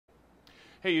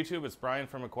Hey YouTube, it's Brian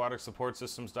from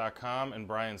AquaticSupportSystems.com and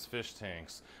Brian's Fish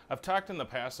Tanks. I've talked in the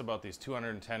past about these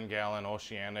 210-gallon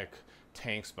oceanic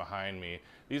tanks behind me.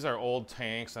 These are old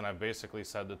tanks and I've basically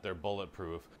said that they're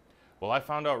bulletproof. Well, I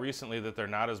found out recently that they're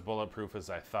not as bulletproof as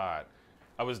I thought.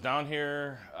 I was down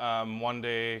here one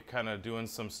day kind of doing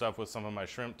some stuff with some of my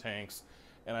shrimp tanks,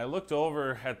 and I looked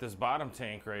over at this bottom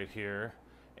tank right here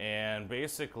and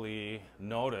basically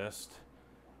noticed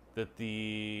that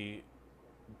the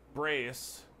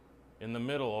brace in the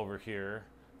middle over here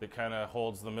that kind of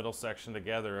holds the middle section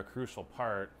together, a crucial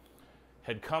part,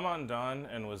 had come undone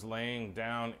and was laying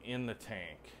down in the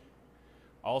tank.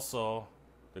 Also,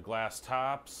 the glass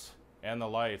tops and the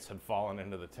lights had fallen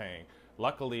into the tank.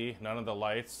 Luckily, none of the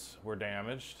lights were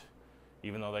damaged,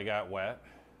 even though they got wet.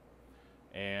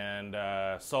 And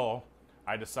so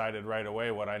I decided right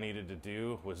away what I needed to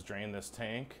do was drain this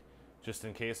tank just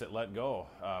in case it let go.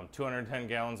 210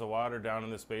 gallons of water down in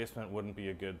this basement wouldn't be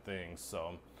a good thing.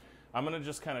 So I'm gonna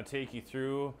just kind of take you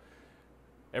through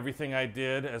everything I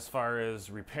did as far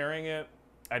as repairing it.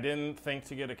 I didn't think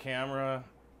to get a camera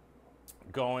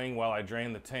going while I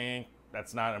drained the tank.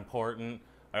 That's not important.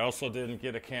 I also didn't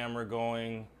get a camera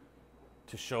going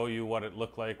to show you what it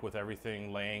looked like with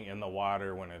everything laying in the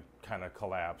water when it kind of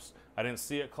collapsed. I didn't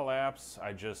see it collapse,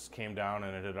 I just came down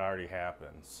and it had already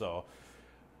happened. So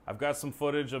I've got some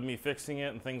footage of me fixing it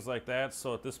and things like that,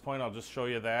 so at this point I'll just show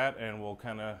you that and we'll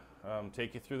kind of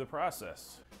take you through the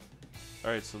process.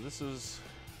 Alright, so this is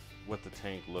what the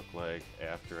tank looked like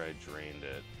after I drained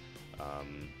it.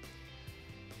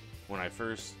 When I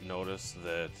first noticed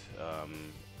that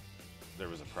there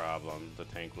was a problem, the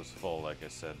tank was full like I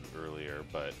said earlier,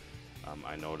 but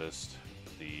I noticed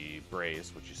the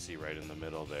brace, which you see right in the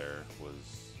middle there,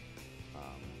 was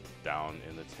down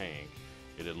in the tank.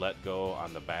 It had let go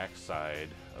on the back side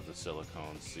of the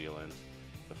silicone sealant.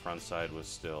 The front side was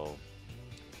still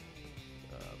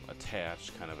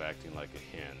attached, kind of acting like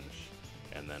a hinge.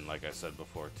 And then, like I said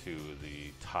before too,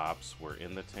 the tops were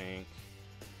in the tank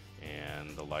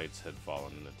and the lights had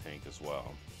fallen in the tank as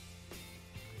well.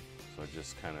 So I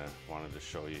just kind of wanted to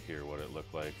show you here what it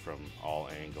looked like from all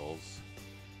angles.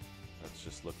 That's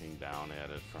just looking down at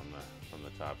it from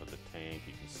the top of the tank.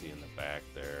 You can see in the back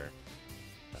there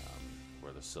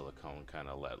where the silicone kind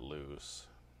of let loose.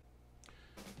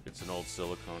 It's an old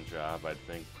silicone job, I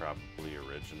think probably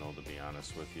original, to be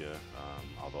honest with you,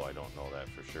 although I don't know that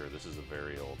for sure. This is a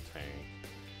very old tank.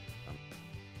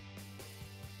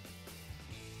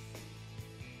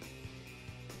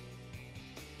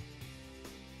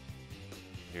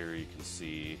 Here you can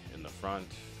see in the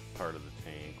front part of the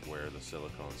tank where the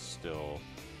silicone's still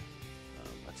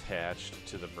attached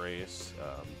to the brace,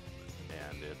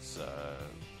 and it's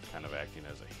kind of acting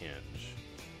as a hinge.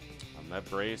 That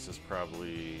brace is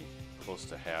probably close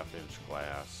to half-inch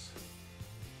glass,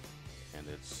 and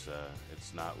it's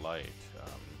not light,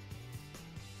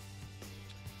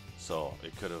 so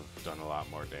it could have done a lot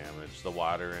more damage. The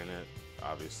water in it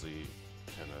obviously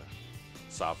kind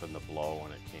of softened the blow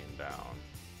when it came down.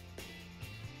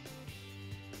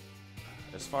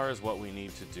 As far as what we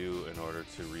need to do in order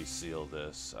to reseal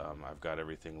this, I've got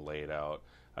everything laid out.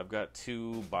 I've got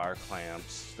 2 bar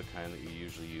clamps, the kind that you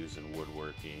usually use in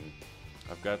woodworking.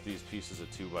 I've got these pieces of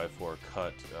 2x4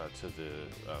 cut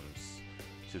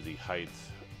to the height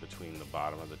between the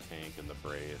bottom of the tank and the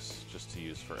brace, just to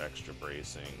use for extra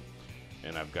bracing.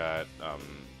 And I've got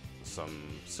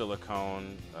some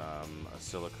silicone, a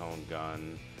silicone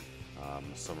gun,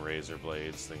 some razor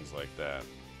blades, things like that.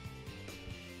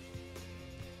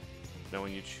 Now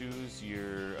when you choose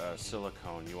your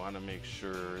silicone, you want to make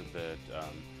sure that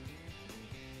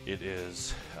it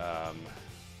is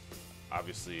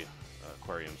obviously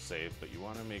aquarium safe, but you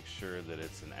want to make sure that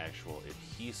it's an actual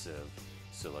adhesive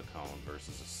silicone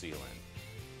versus a sealant.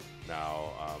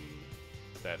 Now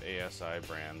that ASI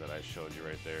brand that I showed you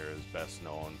right there is best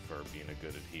known for being a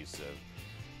good adhesive.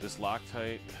 This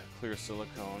Loctite clear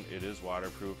silicone, it is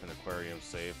waterproof and aquarium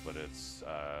safe, but it's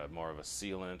more of a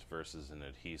sealant versus an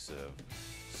adhesive.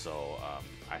 So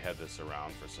I had this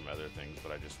around for some other things,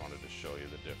 but I just wanted to show you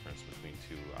the difference between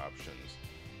 2 options.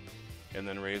 And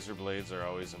then razor blades are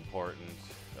always important.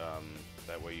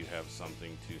 That way you have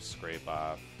something to scrape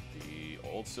off the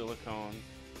old silicone.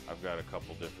 I've got a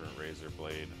couple different razor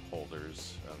blade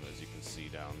holders, as you can see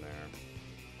down there,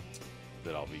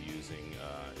 that I'll be using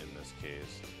in this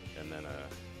case, and then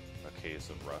a case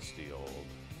of rusty old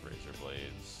razor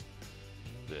blades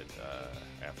that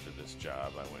after this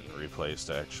job I went and replaced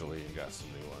actually and got some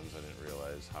new ones. I didn't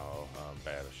realize how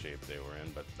bad a shape they were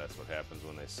in, but that's what happens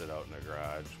when they sit out in a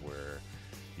garage where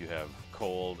you have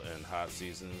cold and hot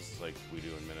seasons like we do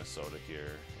in Minnesota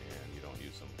here, and you don't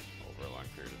use them over a long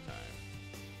period period of time.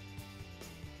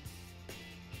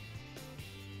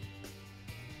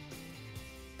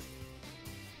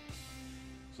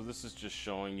 So this is just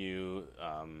showing you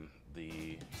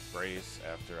the brace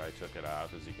after I took it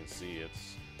off. As you can see,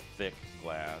 it's thick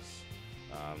glass.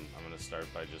 I'm going to start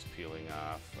by just peeling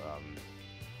off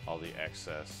all the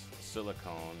excess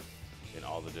silicone in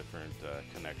all the different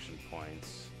connection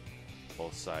points,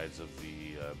 both sides of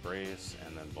the brace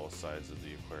and then both sides of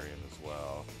the aquarium as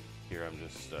well. Here I'm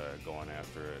just going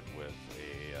after it with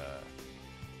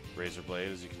a razor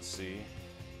blade, as you can see.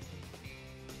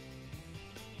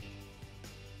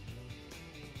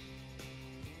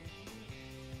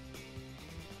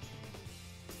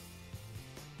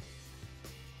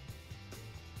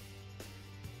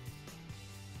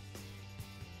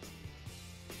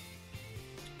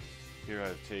 Here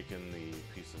I've taken the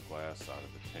piece of glass out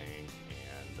of the tank,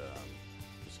 and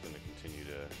just going to continue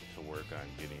to work on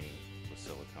getting the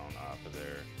silicone off of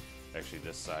there. Actually,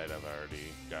 this side I've already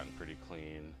gotten pretty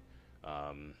clean,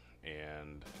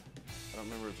 and I don't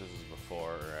remember if this is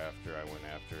before or after. I went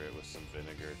after it with some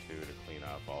vinegar too to clean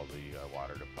off all the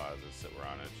water deposits that were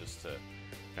on it, just to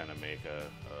kind of make a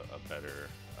better,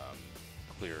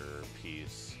 clearer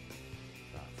piece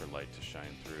for light to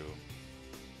shine through.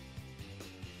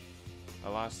 I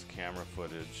lost camera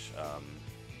footage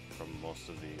from most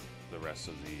of the rest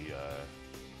of the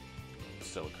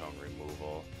silicone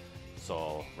removal.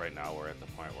 So right now we're at the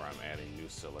point where I'm adding new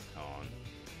silicone.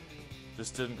 This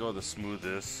didn't go the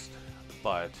smoothest,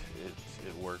 but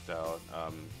it worked out.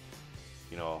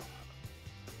 You know,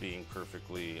 being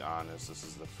perfectly honest, this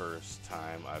is the first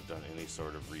time I've done any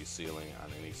sort of resealing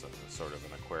on any sort of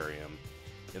an aquarium.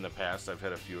 In the past, I've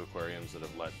had a few aquariums that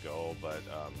have let go, but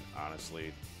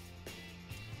honestly,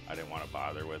 I didn't want to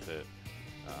bother with it.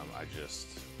 I just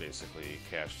basically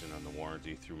cashed in on the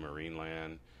warranty through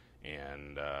Marineland,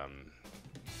 and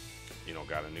you know,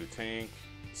 got a new tank,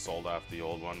 sold off the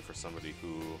old one for somebody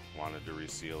who wanted to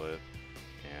reseal it,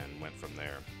 and went from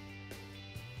there.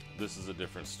 This is a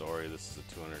different story. This is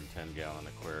a 210-gallon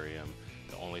aquarium.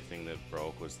 The only thing that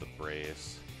broke was the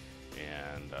brace,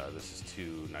 and this is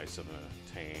too nice of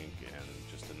a tank and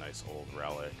just a nice old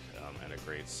relic, and a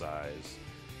great size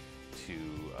to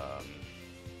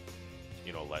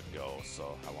you know, let go.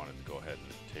 So I wanted to go ahead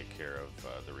and take care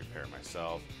of the repair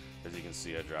myself. As you can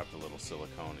see, I dropped a little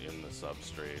silicone in the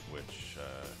substrate, which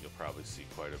you'll probably see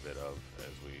quite a bit of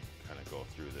as we kind of go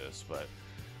through this. But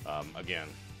again,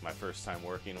 my first time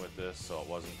working with this, so it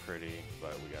wasn't pretty,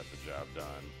 but we got the job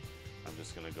done. I'm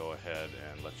just going to go ahead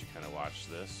and let you kind of watch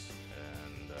this,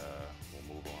 and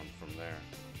we'll move on from there.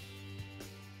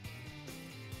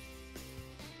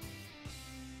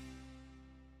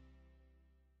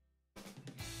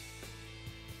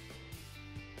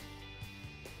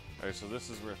 Alright, so this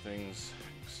is where things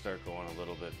start going a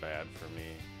little bit bad for me.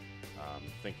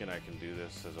 Thinking I can do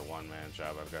this as a one-man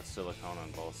job. I've got silicone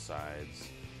on both sides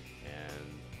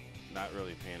and not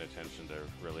really paying attention to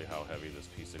really how heavy this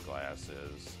piece of glass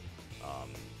is.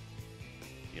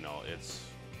 You know, it's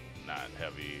not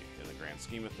heavy in the grand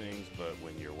scheme of things, but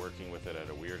when you're working with it at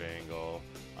a weird angle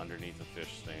underneath a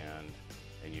fish stand,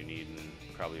 and you need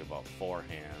probably about 4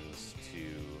 hands to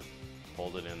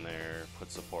hold it in there,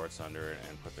 put supports under it,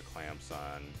 and put the clamps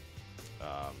on,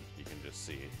 you can just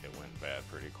see it went bad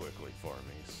pretty quickly for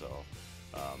me. So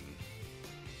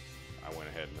I went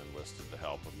ahead and enlisted the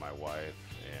help of my wife,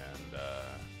 and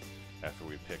after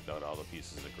we picked out all the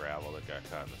pieces of gravel that got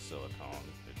caught in the silicone,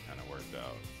 it kind of worked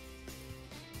out.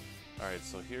 Alright,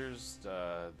 so here's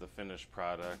the finished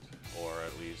product, or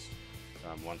at least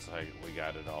once we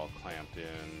got it all clamped in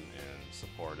and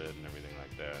supported and everything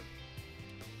like that.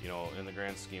 You know, in the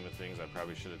grand scheme of things, I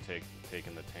probably should have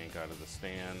taken the tank out of the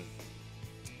stand,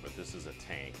 but this is a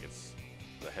tank. It's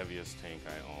the heaviest tank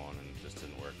I own, and it just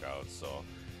didn't work out. So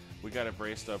we got it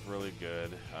braced up really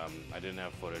good. I didn't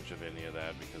have footage of any of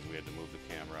that because we had to move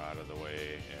the camera out of the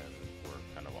way, and we're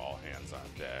kind of all hands on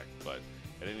deck. But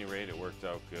at any rate, it worked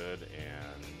out good,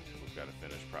 and we've got a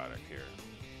finished product here.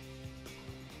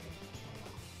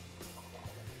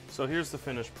 So here's the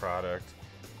finished product.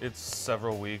 It's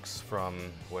several weeks from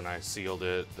when I sealed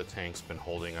it. The tank's been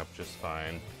holding up just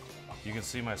fine. You can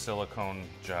see my silicone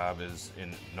job is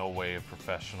in no way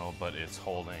professional, but it's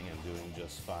holding and doing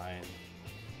just fine.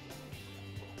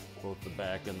 Both the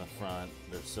back and the front,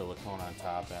 there's silicone on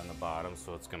top and the bottom,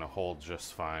 so it's gonna hold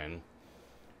just fine.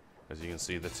 As you can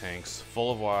see, the tank's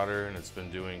full of water, and it's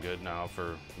been doing good now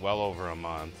for well over a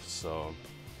month. So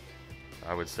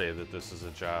I would say that this is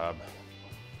a job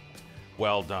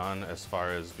well done as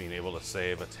far as being able to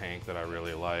save a tank that I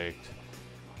really liked,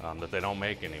 that they don't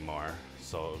make anymore,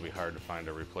 so it would be hard to find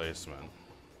a replacement.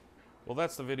 Well,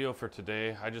 that's the video for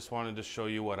today. I just wanted to show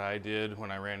you what I did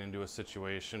when I ran into a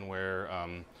situation where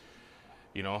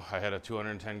you know, I had a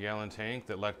 210 gallon tank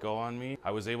that let go on me.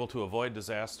 I was able to avoid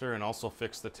disaster and also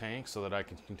fix the tank so that I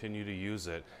can continue to use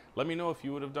it. Let me know if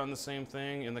you would have done the same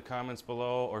thing in the comments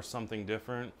below or something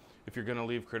different. If you're gonna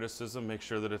leave criticism, make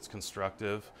sure that it's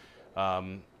constructive.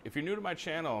 If you're new to my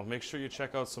channel, make sure you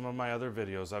check out some of my other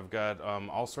videos. I've got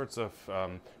all sorts of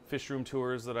fish room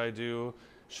tours that I do,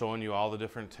 showing you all the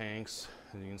different tanks,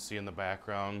 and you can see in the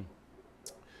background.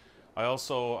 I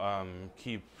also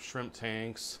keep shrimp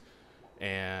tanks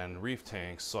and reef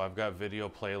tanks, so I've got video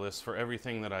playlists for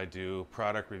everything that I do,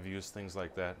 product reviews, things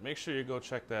like that. Make sure you go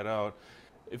check that out.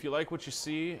 If you like what you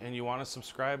see and you want to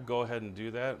subscribe, go ahead and do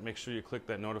that. Make sure you click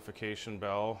that notification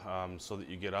bell so that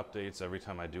you get updates every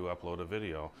time I do upload a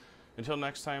video. Until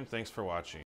next time, thanks for watching.